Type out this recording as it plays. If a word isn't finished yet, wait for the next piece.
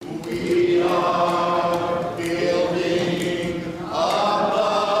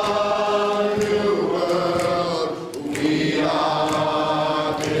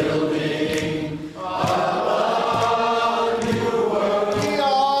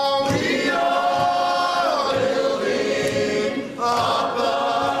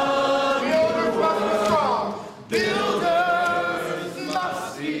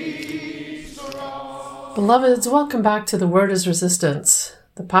Beloveds, welcome back to The Word is Resistance,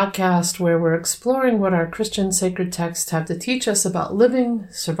 the podcast where we're exploring what our Christian sacred texts have to teach us about living,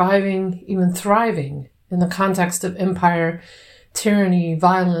 surviving, even thriving in the context of empire, tyranny,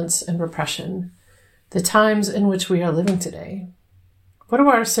 violence, and repression, the times in which we are living today. What do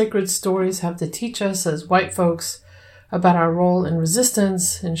our sacred stories have to teach us as white folks about our role in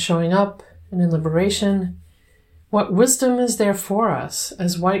resistance, in showing up, and in liberation? What wisdom is there for us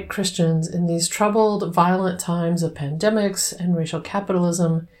as white Christians in these troubled, violent times of pandemics and racial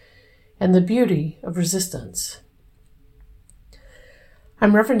capitalism, and the beauty of resistance?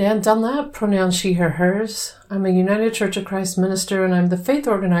 I'm Reverend Ann Dunlap, pronouns she, her, hers. I'm a United Church of Christ minister, and I'm the faith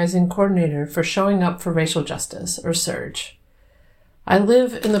organizing coordinator for Showing Up for Racial Justice, or SURJ. I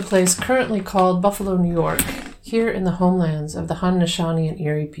live in the place currently called Buffalo, New York, here in the homelands of the Haudenosaunee and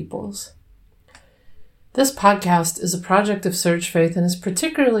Erie peoples. This podcast is a project of SURJ Faith and is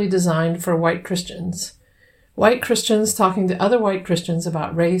particularly designed for white Christians. White Christians talking to other white Christians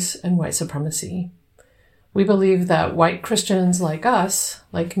about race and white supremacy. We believe that white Christians like us,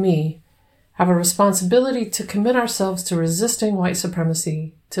 like me, have a responsibility to commit ourselves to resisting white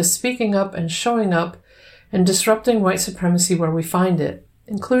supremacy, to speaking up and showing up, and disrupting white supremacy where we find it,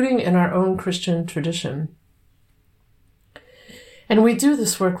 including in our own Christian tradition. And we do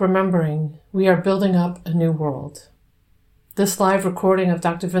this work remembering we are building up a new world. This live recording of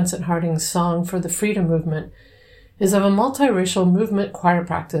Dr. Vincent Harding's song for the Freedom Movement is of a multiracial movement choir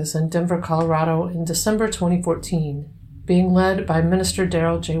practice in Denver, Colorado in December 2014, being led by Minister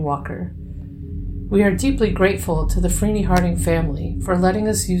Darrell J. Walker. We are deeply grateful to the Freeney Harding family for letting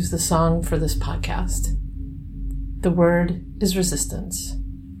us use the song for this podcast. The word is resistance.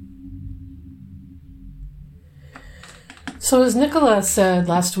 So as Nicola said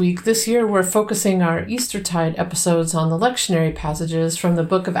last week, this year we're focusing our Eastertide episodes on the lectionary passages from the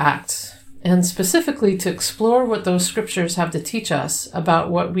book of Acts, and specifically to explore what those scriptures have to teach us about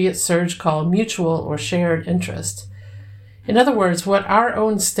what we at SURJ call mutual or shared interest. In other words, what our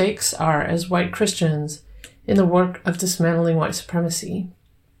own stakes are as white Christians in the work of dismantling white supremacy.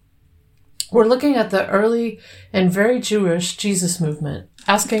 We're looking at the early and very Jewish Jesus movement,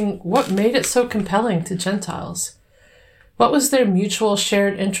 asking what made it so compelling to Gentiles. What was their mutual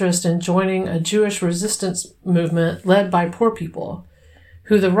shared interest in joining a Jewish resistance movement led by poor people,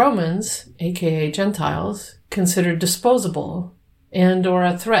 who the Romans, aka Gentiles, considered disposable and or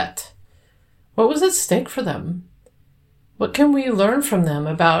a threat? What was at stake for them? What can we learn from them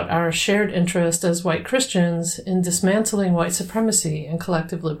about our shared interest as white Christians in dismantling white supremacy and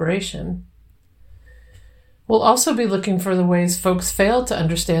collective liberation? We'll also be looking for the ways folks failed to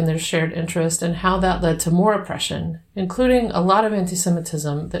understand their shared interest and how that led to more oppression, including a lot of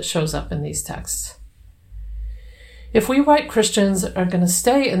anti-Semitism that shows up in these texts. If we white Christians are going to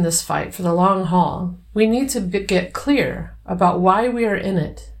stay in this fight for the long haul, we need to get clear about why we are in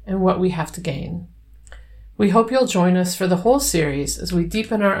it and what we have to gain. We hope you'll join us for the whole series as we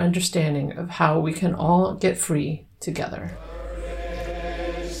deepen our understanding of how we can all get free together.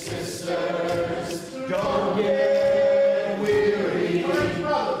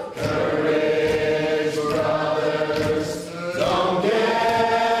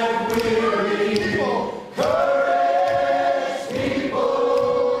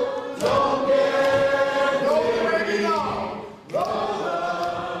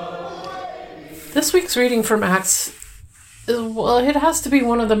 This week's reading from Acts, well, it has to be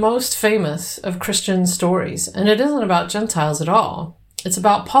one of the most famous of Christian stories, and it isn't about Gentiles at all. It's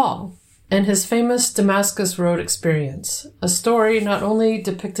about Paul and his famous Damascus Road experience, a story not only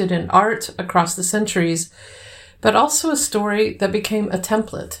depicted in art across the centuries, but also a story that became a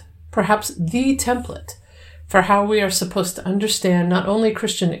template, perhaps the template, for how we are supposed to understand not only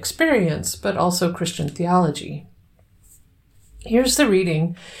Christian experience, but also Christian theology. Here's the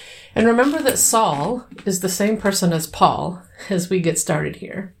reading. And remember that Saul is the same person as Paul as we get started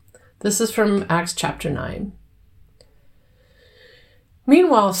here. This is from Acts chapter 9.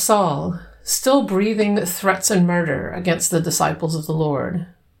 Meanwhile, Saul, still breathing threats and murder against the disciples of the Lord,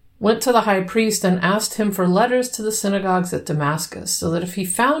 went to the high priest and asked him for letters to the synagogues at Damascus, so that if he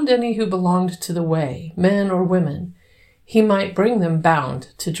found any who belonged to the way, men or women, he might bring them bound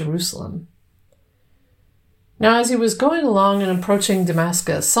to Jerusalem. Now as he was going along and approaching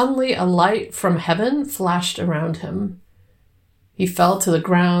Damascus, suddenly a light from heaven flashed around him. He fell to the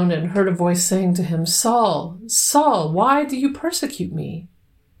ground and heard a voice saying to him, "Saul, Saul, why do you persecute me?"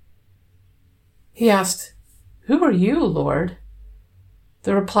 He asked, "Who are you, Lord?"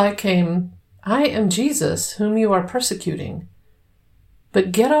 The reply came, "I am Jesus, whom you are persecuting.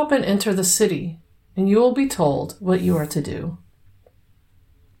 But get up and enter the city, and you will be told what you are to do."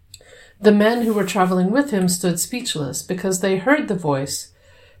 The men who were traveling with him stood speechless because they heard the voice,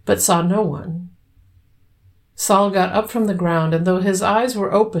 but saw no one. Saul got up from the ground, and though his eyes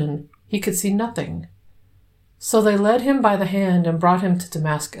were open, he could see nothing. So they led him by the hand and brought him to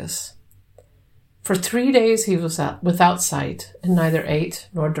Damascus. For 3 days he was without sight, and neither ate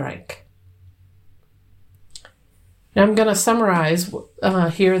nor drank. Now I'm going to summarize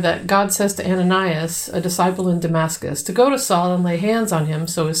here that God says to Ananias, a disciple in Damascus, to go to Saul and lay hands on him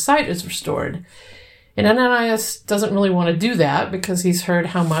so his sight is restored. And Ananias doesn't really want to do that because he's heard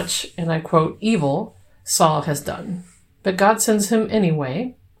how much, and I quote, evil Saul has done. But God sends him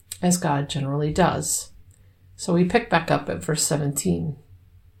anyway, as God generally does. So we pick back up at verse 17.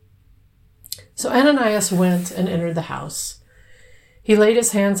 So Ananias went and entered the house. He laid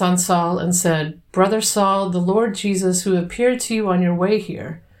his hands on Saul and said, Brother Saul, the Lord Jesus, who appeared to you on your way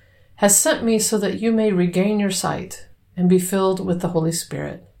here, has sent me so that you may regain your sight and be filled with the Holy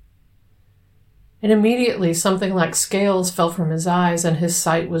Spirit. And immediately something like scales fell from his eyes, and his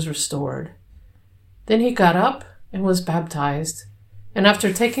sight was restored. Then he got up and was baptized, and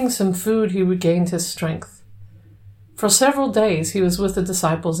after taking some food, he regained his strength. For several days he was with the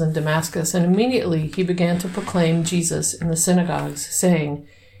disciples in Damascus, and immediately he began to proclaim Jesus in the synagogues, saying,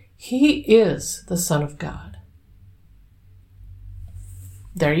 He is the Son of God.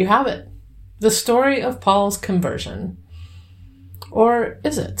 There you have it. The story of Paul's conversion. Or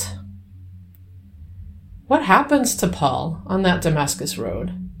is it? What happens to Paul on that Damascus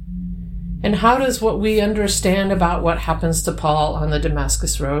road? And how does what we understand about what happens to Paul on the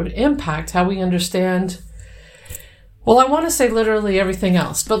Damascus road impact how we understand, well, I want to say literally everything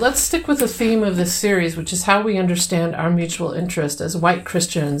else, but let's stick with the theme of this series, which is how we understand our mutual interest as white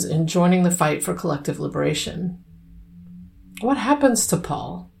Christians in joining the fight for collective liberation. What happens to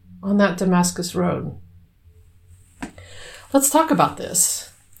Paul on that Damascus road? Let's talk about this.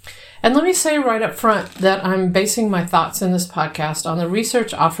 And let me say right up front that I'm basing my thoughts in this podcast on the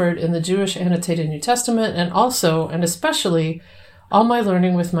research offered in the Jewish Annotated New Testament, and also, and especially, all my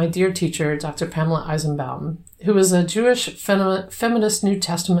learning with my dear teacher, Dr. Pamela Eisenbaum, who is a Jewish feminist New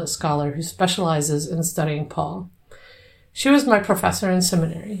Testament scholar who specializes in studying Paul. She was my professor in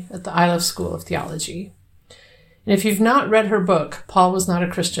seminary at the Aleph School of Theology. And if you've not read her book, Paul Was Not a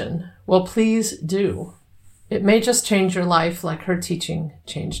Christian, well, please do. It may just change your life like her teaching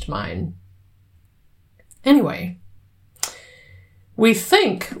changed mine. Anyway, we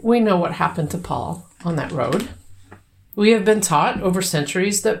think we know what happened to Paul on that road. We have been taught over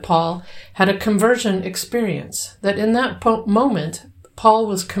centuries that Paul had a conversion experience, that in that moment, Paul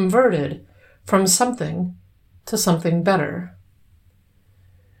was converted from something to something better.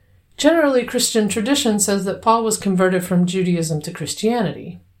 Generally, Christian tradition says that Paul was converted from Judaism to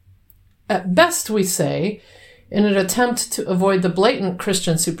Christianity. At best, we say, in an attempt to avoid the blatant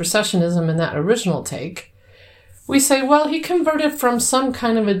Christian supersessionism in that original take, we say, well, he converted from some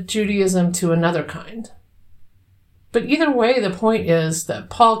kind of a Judaism to another kind. But either way, the point is that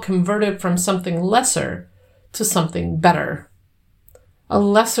Paul converted from something lesser to something better. A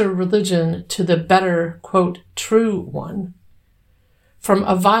lesser religion to the better, quote, true one. From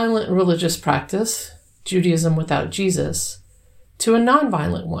a violent religious practice, Judaism without Jesus, to a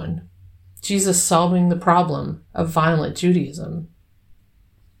nonviolent one, Jesus solving the problem of violent Judaism.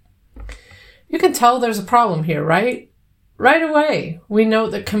 You can tell there's a problem here, right? Right away, we note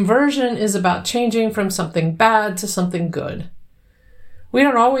that conversion is about changing from something bad to something good. We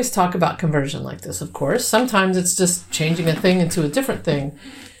don't always talk about conversion like this, of course. Sometimes it's just changing a thing into a different thing.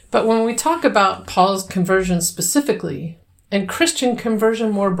 But when we talk about Paul's conversion specifically, and Christian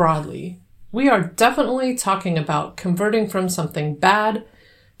conversion more broadly, we are definitely talking about converting from something bad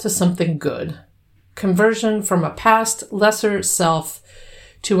to something good. Conversion from a past lesser self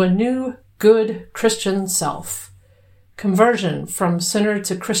to a new good Christian self. Conversion from sinner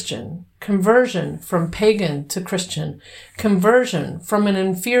to Christian. Conversion from pagan to Christian. Conversion from an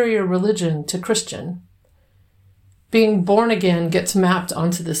inferior religion to Christian. Being born again gets mapped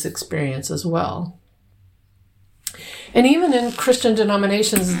onto this experience as well. And even in Christian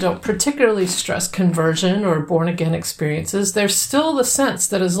denominations that don't particularly stress conversion or born-again experiences, there's still the sense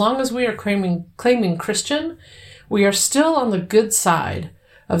that as long as we are claiming Christian, we are still on the good side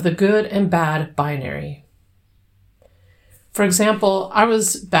of the good and bad binary. For example, I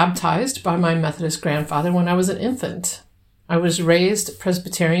was baptized by my Methodist grandfather when I was an infant. I was raised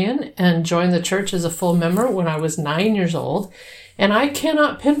Presbyterian and joined the church as a full member when I was 9 years old, and I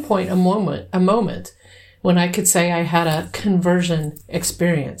cannot pinpoint a moment when I could say I had a conversion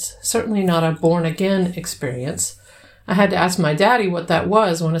experience, certainly not a born-again experience. I had to ask my daddy what that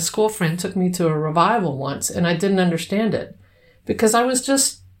was when a school friend took me to a revival once, and I didn't understand it, because I was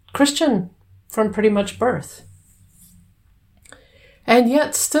just Christian from pretty much birth. And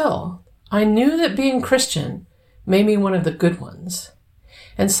yet still, I knew that being Christian made me one of the good ones.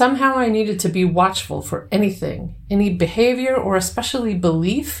 And somehow I needed to be watchful for anything, any behavior or especially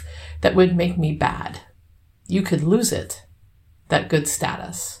belief that would make me bad. You could lose it, that good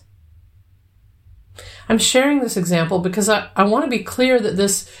status. I'm sharing this example because I want to be clear that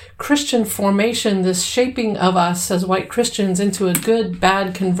this Christian formation, this shaping of us as white Christians into a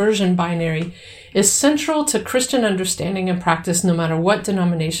good-bad conversion binary, is central to Christian understanding and practice no matter what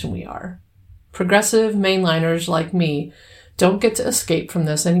denomination we are. Progressive mainliners like me don't get to escape from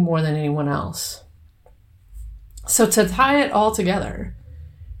this any more than anyone else. So to tie it all together,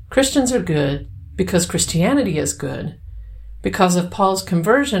 Christians are good because Christianity is good, because of Paul's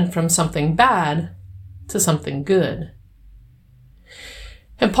conversion from something bad to something good.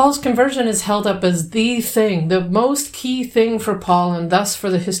 And Paul's conversion is held up as the thing, the most key thing for Paul and thus for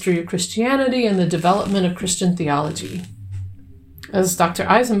the history of Christianity and the development of Christian theology. As Dr.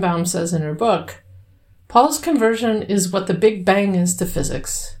 Eisenbaum says in her book, Paul's conversion is what the Big Bang is to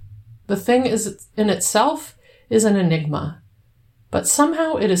physics. The thing is in itself is an enigma, but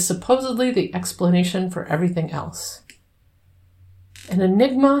somehow it is supposedly the explanation for everything else. An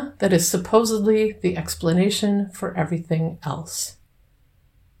enigma that is supposedly the explanation for everything else.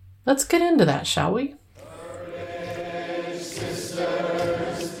 Let's get into that, shall we? Courage,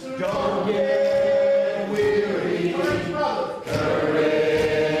 sisters, don't get weary. Courage, brothers,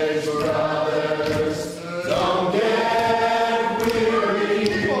 don't get weary.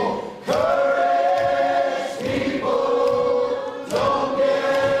 Courage, people, don't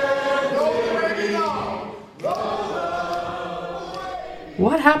get weary.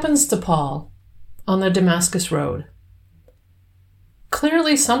 What happens to Paul on the Damascus Road?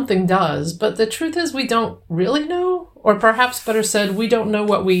 Clearly something does, but the truth is we don't really know, or perhaps better said, we don't know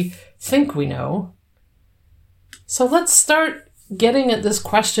what we think we know. So let's start getting at this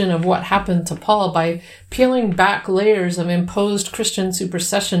question of what happened to Paul by peeling back layers of imposed Christian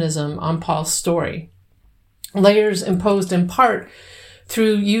supersessionism on Paul's story. Layers imposed in part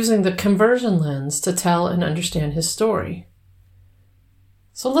through using the conversion lens to tell and understand his story.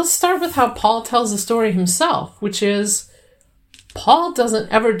 So let's start with how Paul tells the story himself, which is Paul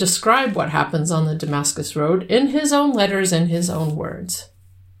doesn't ever describe what happens on the Damascus Road in his own letters in his own words.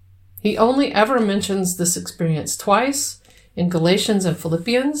 He only ever mentions this experience twice, in Galatians and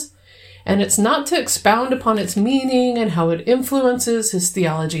Philippians, and it's not to expound upon its meaning and how it influences his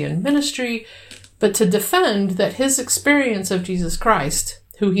theology and ministry, but to defend that his experience of Jesus Christ,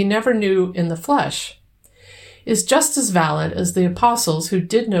 who he never knew in the flesh, is just as valid as the apostles who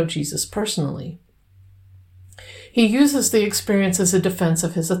did know Jesus personally. He uses the experience as a defense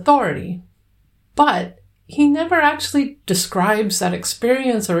of his authority, but he never actually describes that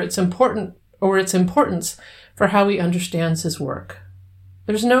experience or its importance for how he understands his work.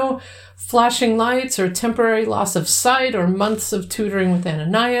 There's no flashing lights or temporary loss of sight or months of tutoring with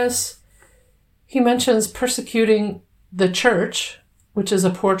Ananias. He mentions persecuting the church, which is a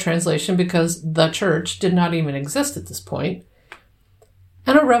poor translation because the church did not even exist at this point,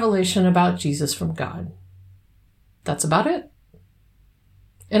 and a revelation about Jesus from God. That's about it.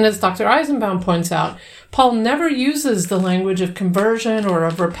 And as Dr. Eisenbaum points out, Paul never uses the language of conversion or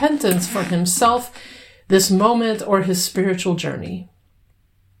of repentance for himself, this moment, or his spiritual journey.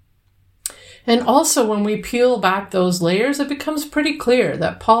 And also, when we peel back those layers, it becomes pretty clear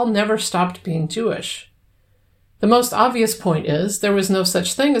that Paul never stopped being Jewish. The most obvious point is there was no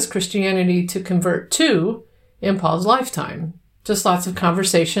such thing as Christianity to convert to in Paul's lifetime, just lots of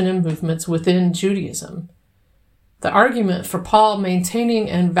conversation and movements within Judaism. The argument for Paul maintaining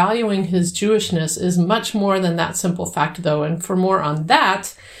and valuing his Jewishness is much more than that simple fact, though, and for more on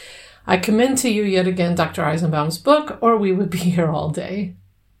that, I commend to you yet again Dr. Eisenbaum's book, or we would be here all day.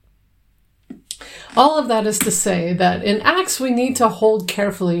 All of that is to say that in Acts we need to hold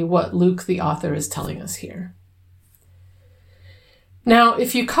carefully what Luke the author is telling us here. Now,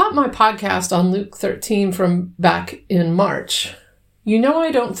 if you caught my podcast on Luke 13 from back in March, you know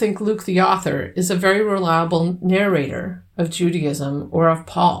I don't think Luke the author is a very reliable narrator of Judaism or of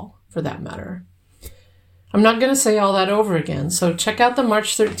Paul, for that matter. I'm not going to say all that over again, so check out the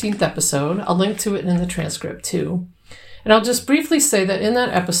March 13th episode. I'll link to it in the transcript too. And I'll just briefly say that in that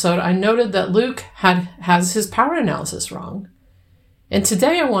episode, I noted that Luke has his power analysis wrong. And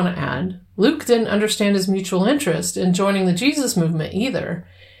today I want to add, Luke didn't understand his mutual interest in joining the Jesus movement either,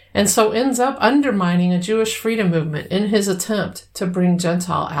 and so ends up undermining a Jewish freedom movement in his attempt to bring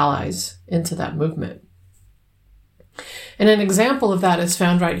Gentile allies into that movement. And an example of that is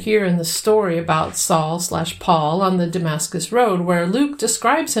found right here in the story about Saul/Paul on the Damascus Road, where Luke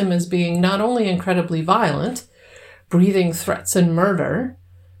describes him as being not only incredibly violent, breathing threats and murder.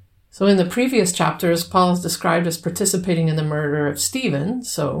 So in the previous chapters, Paul is described as participating in the murder of Stephen,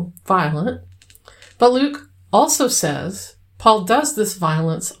 so violent. But Luke also says Paul does this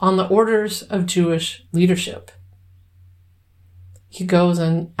violence on the orders of Jewish leadership. He goes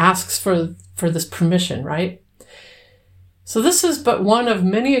and asks for this permission, right? So this is but one of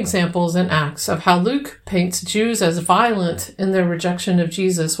many examples in Acts of how Luke paints Jews as violent in their rejection of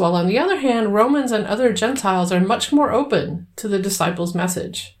Jesus, while on the other hand, Romans and other Gentiles are much more open to the disciples'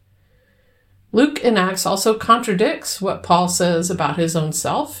 message. Luke in Acts also contradicts what Paul says about his own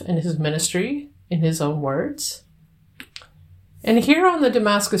self and his ministry in his own words. And here on the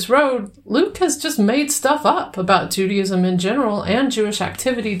Damascus Road, Luke has just made stuff up about Judaism in general and Jewish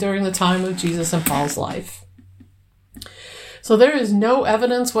activity during the time of Jesus and Paul's life. So there is no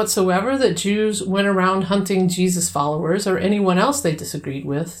evidence whatsoever that Jews went around hunting Jesus followers or anyone else they disagreed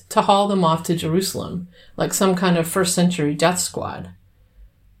with to haul them off to Jerusalem, like some kind of first century death squad.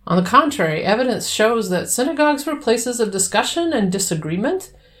 On the contrary, evidence shows that synagogues were places of discussion and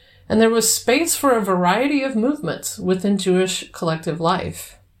disagreement, and there was space for a variety of movements within Jewish collective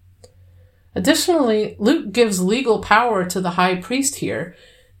life. Additionally, Luke gives legal power to the high priest here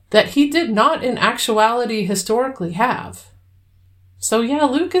that he did not in actuality historically have. So yeah,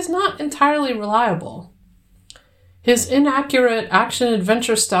 Luke is not entirely reliable. His inaccurate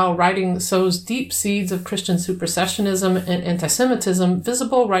action-adventure style writing sows deep seeds of Christian supersessionism and anti-Semitism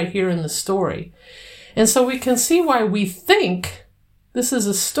visible right here in the story. And so we can see why we think this is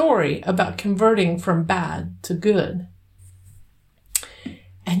a story about converting from bad to good.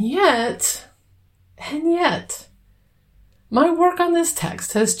 And yet, my work on this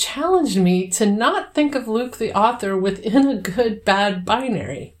text has challenged me to not think of Luke the author within a good-bad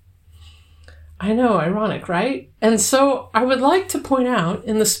binary. I know, ironic, right? And so I would like to point out,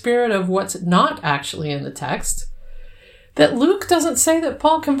 in the spirit of what's not actually in the text, that Luke doesn't say that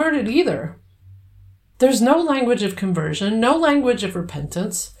Paul converted either. There's no language of conversion, no language of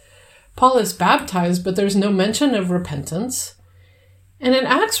repentance. Paul is baptized, but there's no mention of repentance. And in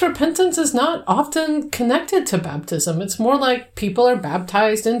Acts, repentance is not often connected to baptism. It's more like people are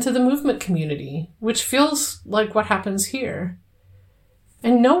baptized into the movement community, which feels like what happens here.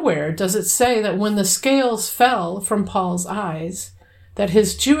 And nowhere does it say that when the scales fell from Paul's eyes, that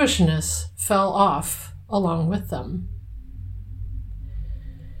his Jewishness fell off along with them.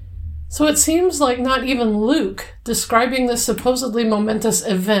 So it seems like not even Luke, describing this supposedly momentous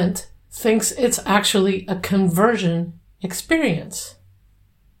event, thinks it's actually a conversion experience.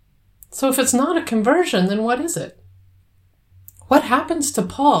 So if it's not a conversion, then what is it? What happens to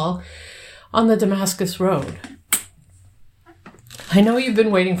Paul on the Damascus Road? I know you've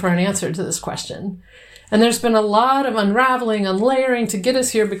been waiting for an answer to this question, and there's been a lot of unraveling and layering to get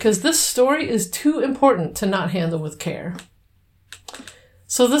us here because this story is too important to not handle with care.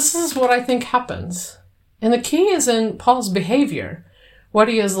 So this is what I think happens. And the key is in Paul's behavior, what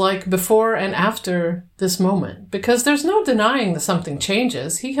he is like before and after this moment, because there's no denying that something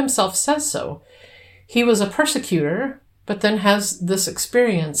changes. He himself says so. He was a persecutor, but then has this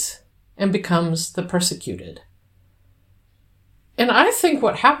experience and becomes the persecuted. And I think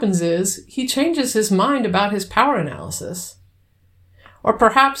what happens is he changes his mind about his power analysis. Or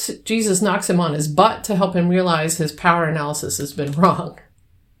perhaps Jesus knocks him on his butt to help him realize his power analysis has been wrong.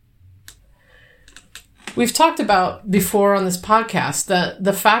 We've talked about before on this podcast that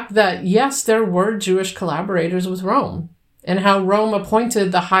the fact that, yes, there were Jewish collaborators with Rome, and how Rome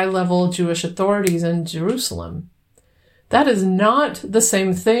appointed the high-level Jewish authorities in Jerusalem. That is not the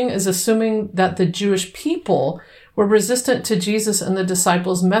same thing as assuming that the Jewish people were resistant to Jesus and the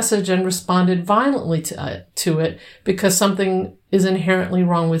disciples' message and responded violently to it because something is inherently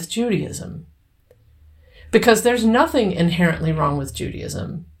wrong with Judaism. Because there's nothing inherently wrong with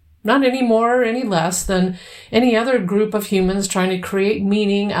Judaism. Not any more or any less than any other group of humans trying to create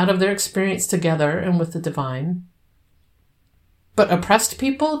meaning out of their experience together and with the divine. But oppressed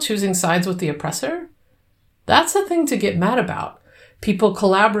people choosing sides with the oppressor? That's a thing to get mad about. People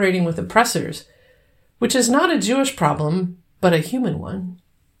collaborating with oppressors, which is not a Jewish problem, but a human one.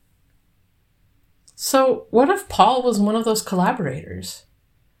 So what if Paul was one of those collaborators?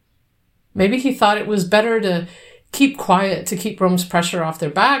 Maybe he thought it was better to keep quiet to keep Rome's pressure off their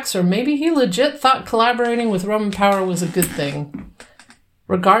backs, or maybe he legit thought collaborating with Roman power was a good thing.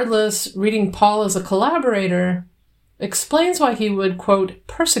 Regardless, reading Paul as a collaborator explains why he would, quote,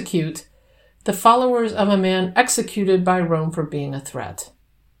 persecute the followers of a man executed by Rome for being a threat.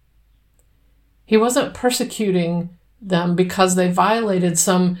 He wasn't persecuting them because they violated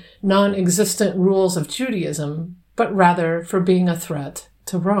some non-existent rules of Judaism, but rather for being a threat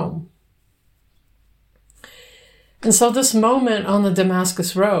to Rome. And so this moment on the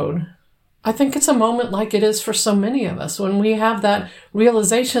Damascus Road, I think it's a moment like it is for so many of us when we have that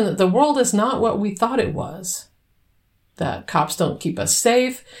realization that the world is not what we thought it was. That cops don't keep us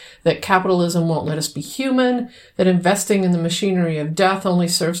safe, that capitalism won't let us be human, that investing in the machinery of death only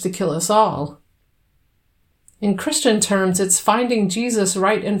serves to kill us all. In Christian terms, it's finding Jesus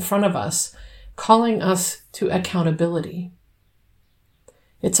right in front of us, calling us to accountability.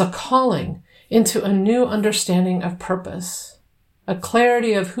 It's a calling into a new understanding of purpose, a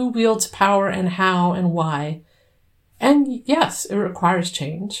clarity of who wields power and how and why. And yes, it requires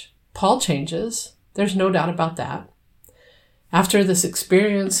change. Paul changes. There's no doubt about that. After this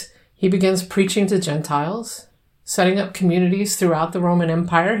experience, he begins preaching to Gentiles, setting up communities throughout the Roman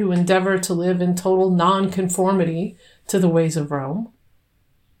Empire who endeavor to live in total non-conformity to the ways of Rome.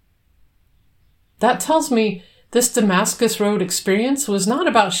 That tells me this Damascus Road experience was not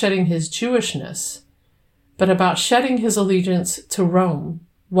about shedding his Jewishness, but about shedding his allegiance to Rome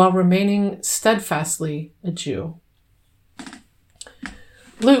while remaining steadfastly a Jew.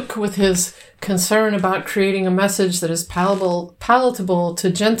 Luke, with his concern about creating a message that is palatable to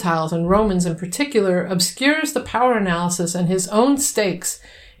Gentiles and Romans in particular, obscures the power analysis and his own stakes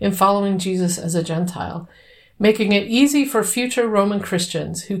in following Jesus as a Gentile, making it easy for future Roman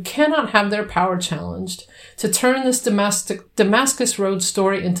Christians who cannot have their power challenged to turn this Damascus Road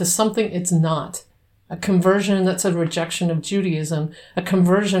story into something it's not, a conversion that's a rejection of Judaism, a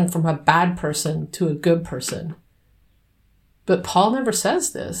conversion from a bad person to a good person. But Paul never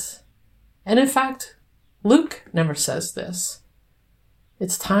says this. And in fact, Luke never says this.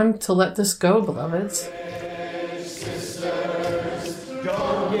 It's time to let this go, beloveds. Sisters,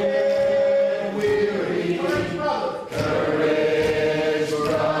 don't get weary. Courage,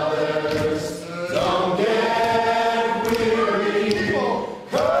 brothers, don't get weary.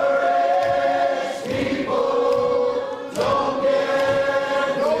 Courage, people, don't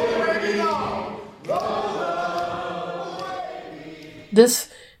get weary. This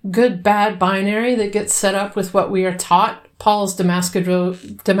good-bad binary that gets set up with what we are taught Paul's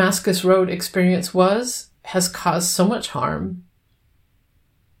Damascus Road experience has caused so much harm.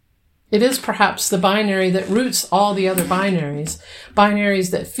 It is perhaps the binary that roots all the other binaries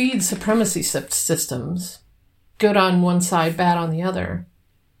that feed supremacy systems, good on one side, bad on the other.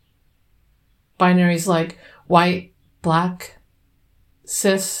 Binaries like white, black,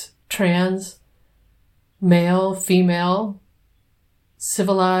 cis, trans, male, female,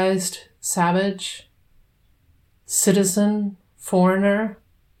 civilized, savage, citizen, foreigner,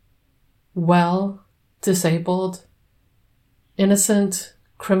 well, disabled, innocent,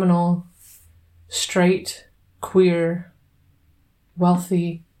 criminal, straight, queer,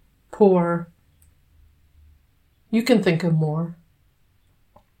 wealthy, poor. You can think of more.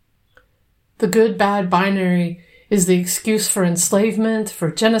 The good-bad binary is the excuse for enslavement, for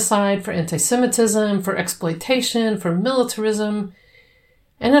genocide, for anti-Semitism, for exploitation, for militarism.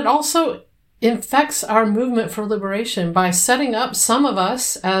 And it also infects our movement for liberation by setting up some of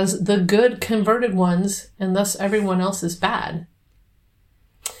us as the good converted ones, and thus everyone else is bad.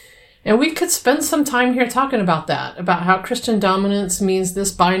 And we could spend some time here talking about that, about how Christian dominance means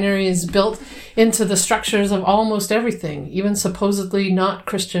this binary is built into the structures of almost everything, even supposedly not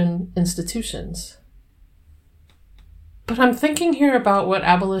Christian institutions. But I'm thinking here about what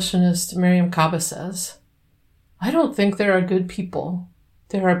abolitionist Miriam Kaba says. I don't think there are good people.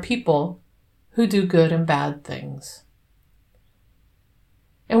 There are people who do good and bad things.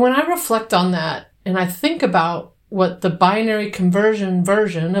 And when I reflect on that, and I think about what the binary conversion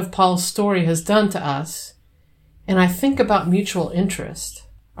version of Paul's story has done to us, and I think about mutual interest,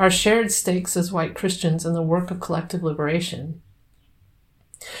 our shared stakes as white Christians in the work of collective liberation,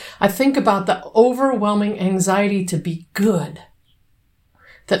 I think about the overwhelming anxiety to be good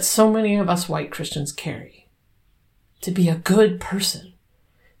that so many of us white Christians carry. To be a good person.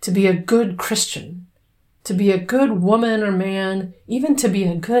 To be a good Christian, to be a good woman or man, even to be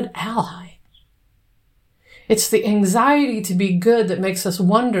a good ally. It's the anxiety to be good that makes us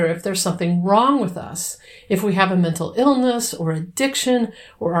wonder if there's something wrong with us, if we have a mental illness or addiction,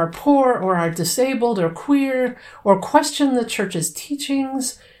 or are poor, or are disabled, or queer, or question the church's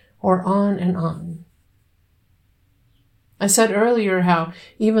teachings, or on and on. I said earlier how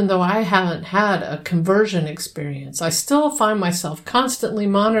even though I haven't had a conversion experience, I still find myself constantly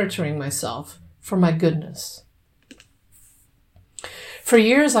monitoring myself for my goodness. For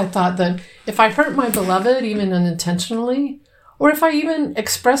years, I thought that if I hurt my beloved, even unintentionally, or if I even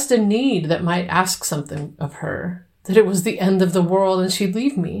expressed a need that might ask something of her, that it was the end of the world and she'd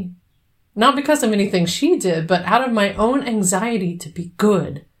leave me. Not because of anything she did, but out of my own anxiety to be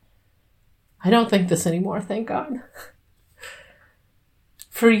good. I don't think this anymore, thank God.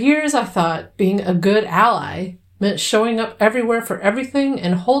 For years, I thought being a good ally meant showing up everywhere for everything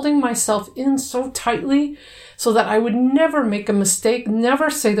and holding myself in so tightly so that I would never make a mistake,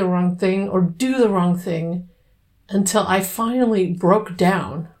 never say the wrong thing or do the wrong thing until I finally broke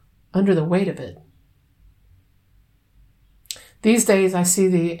down under the weight of it. These days, I see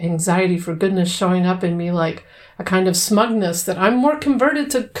the anxiety for goodness showing up in me like a kind of smugness that I'm more converted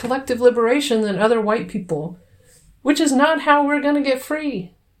to collective liberation than other white people, which is not how we're going to get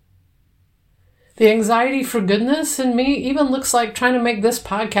free. The anxiety for goodness in me even looks like trying to make this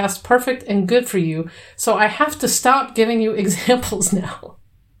podcast perfect and good for you, so I have to stop giving you examples now.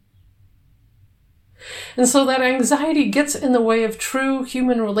 And so that anxiety gets in the way of true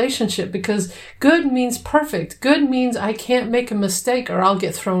human relationship because good means perfect. Good means I can't make a mistake or I'll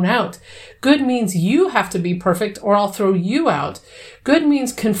get thrown out. Good means you have to be perfect or I'll throw you out. Good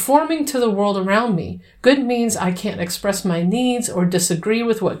means conforming to the world around me. Good means I can't express my needs or disagree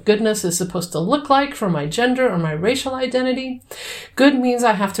with what goodness is supposed to look like for my gender or my racial identity. Good means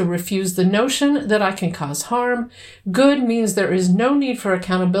I have to refuse the notion that I can cause harm. Good means there is no need for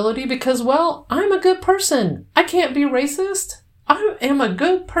accountability because, well, I'm a good person. I can't be racist. I am a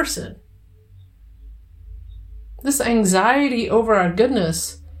good person. This anxiety over our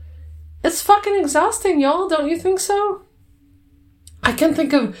goodness, it's fucking exhausting, y'all. Don't you think so? I can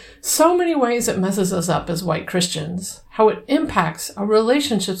think of so many ways it messes us up as white Christians, how it impacts our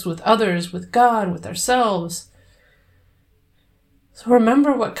relationships with others, with God, with ourselves. So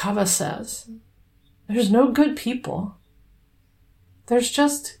remember what Kava says. There's no good people. There's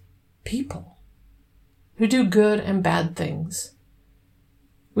just people who do good and bad things.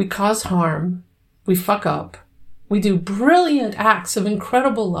 We cause harm. We fuck up. We do brilliant acts of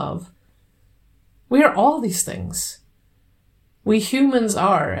incredible love. We are all these things. We humans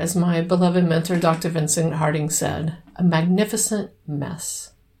are, as my beloved mentor Dr. Vincent Harding said, a magnificent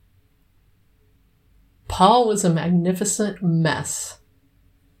mess. Paul was a magnificent mess.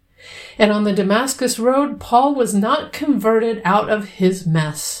 And on the Damascus road, Paul was not converted out of his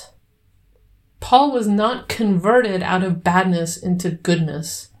mess. Paul was not converted out of badness into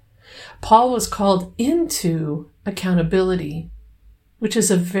goodness. Paul was called into accountability, which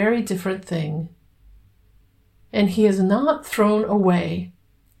is a very different thing. And he is not thrown away,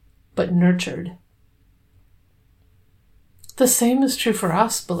 but nurtured. The same is true for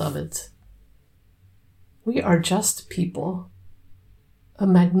us, beloveds. We are just people, a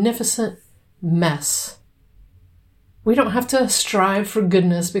magnificent mess. We don't have to strive for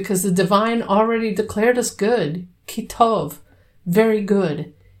goodness because the divine already declared us good, kitov, very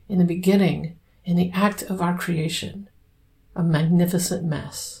good, in the beginning, in the act of our creation. A magnificent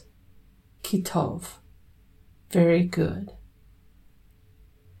mess, kitov. Very good.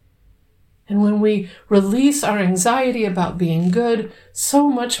 And when we release our anxiety about being good, so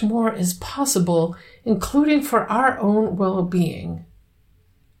much more is possible, including for our own well-being.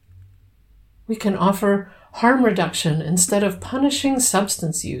 We can offer harm reduction instead of punishing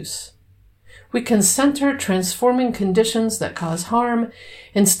substance use. We can center transforming conditions that cause harm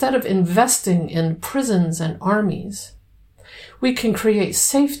instead of investing in prisons and armies. We can create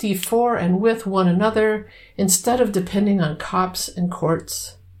safety for and with one another instead of depending on cops and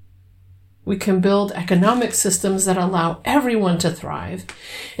courts. We can build economic systems that allow everyone to thrive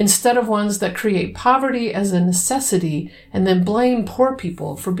instead of ones that create poverty as a necessity and then blame poor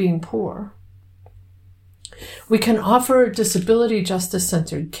people for being poor. We can offer disability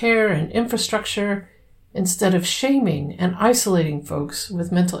justice-centered care and infrastructure instead of shaming and isolating folks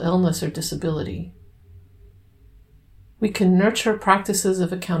with mental illness or disability. We can nurture practices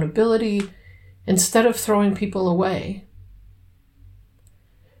of accountability instead of throwing people away.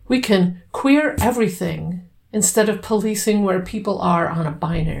 We can queer everything instead of policing where people are on a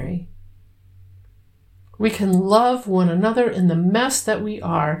binary. We can love one another in the mess that we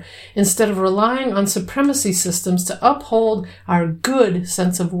are instead of relying on supremacy systems to uphold our good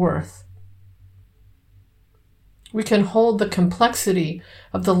sense of worth. We can hold the complexity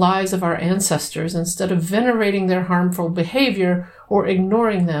of the lives of our ancestors instead of venerating their harmful behavior or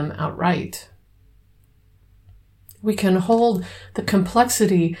ignoring them outright. We can hold the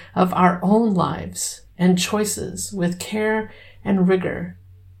complexity of our own lives and choices with care and rigor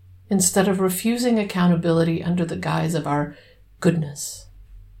instead of refusing accountability under the guise of our goodness.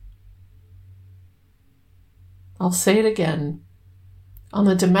 I'll say it again. On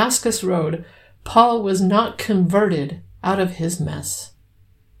the Damascus road, Paul was not converted out of his mess.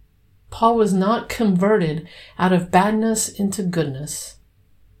 Paul was not converted out of badness into goodness.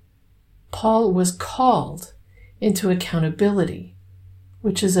 Paul was called into accountability,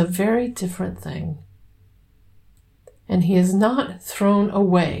 which is a very different thing. And he is not thrown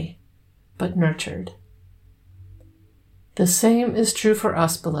away, but nurtured. The same is true for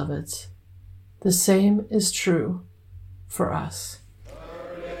us, beloveds. The same is true for us.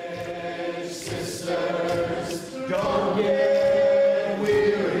 Courage, sisters, don't get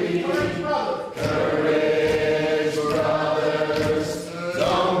weary. Courage, brothers,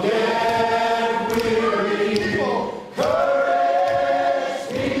 don't get weary. Courage,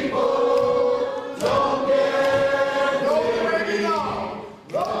 people, don't get weary.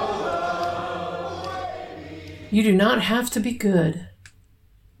 You do not have to be good,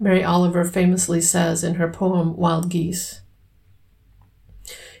 Mary Oliver famously says in her poem Wild Geese.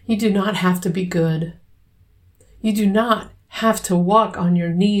 You do not have to be good. You do not have to walk on your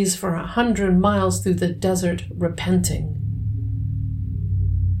knees for 100 miles through the desert repenting.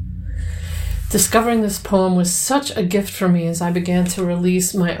 Discovering this poem was such a gift for me as I began to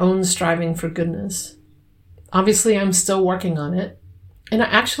release my own striving for goodness. Obviously, I'm still working on it, and I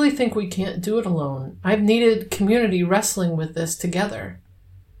actually think we can't do it alone. I've needed community wrestling with this together.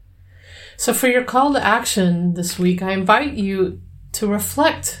 So for your call to action this week, I invite you to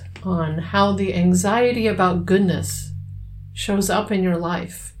reflect on how the anxiety about goodness shows up in your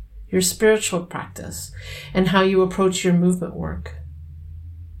life, your spiritual practice, and how you approach your movement work.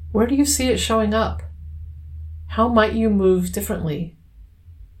 Where do you see it showing up? How might you move differently?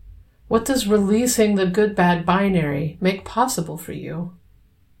 What does releasing the good-bad binary make possible for you?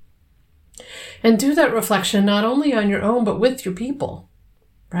 And do that reflection not only on your own, but with your people.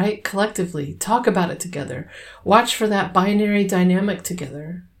 Right? Collectively, talk about it together. Watch for that binary dynamic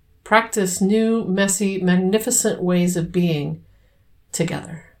together. Practice new, messy, magnificent ways of being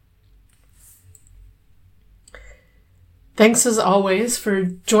together. Thanks as always for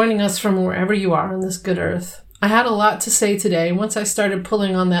joining us from wherever you are on this good earth. I had a lot to say today. Once I started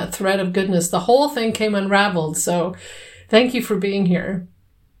pulling on that thread of goodness, the whole thing came unraveled. So thank you for being here.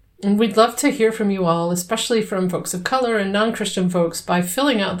 And we'd love to hear from you all, especially from folks of color and non-Christian folks, by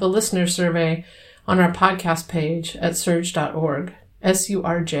filling out the listener survey on our podcast page at surj.org,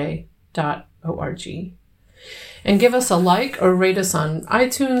 surj.org. And give us a like or rate us on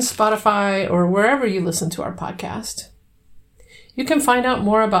iTunes, Spotify, or wherever you listen to our podcast. You can find out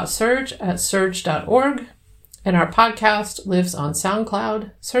more about Surj at surj.org, and our podcast lives on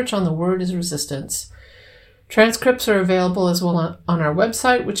SoundCloud. Search on The Word is Resistance. Transcripts are available as well on our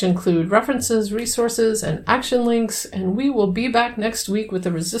website, which include references, resources, and action links, and we will be back next week with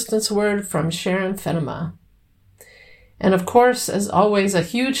a resistance word from Sharon Fenema. And of course, as always, a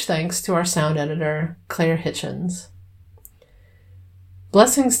huge thanks to our sound editor, Claire Hitchens.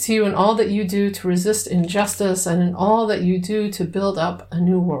 Blessings to you in all that you do to resist injustice and in all that you do to build up a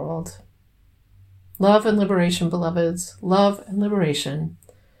new world. Love and liberation, beloveds. Love and liberation.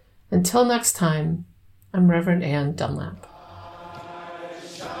 Until next time, I'm Reverend Ann Dunlap.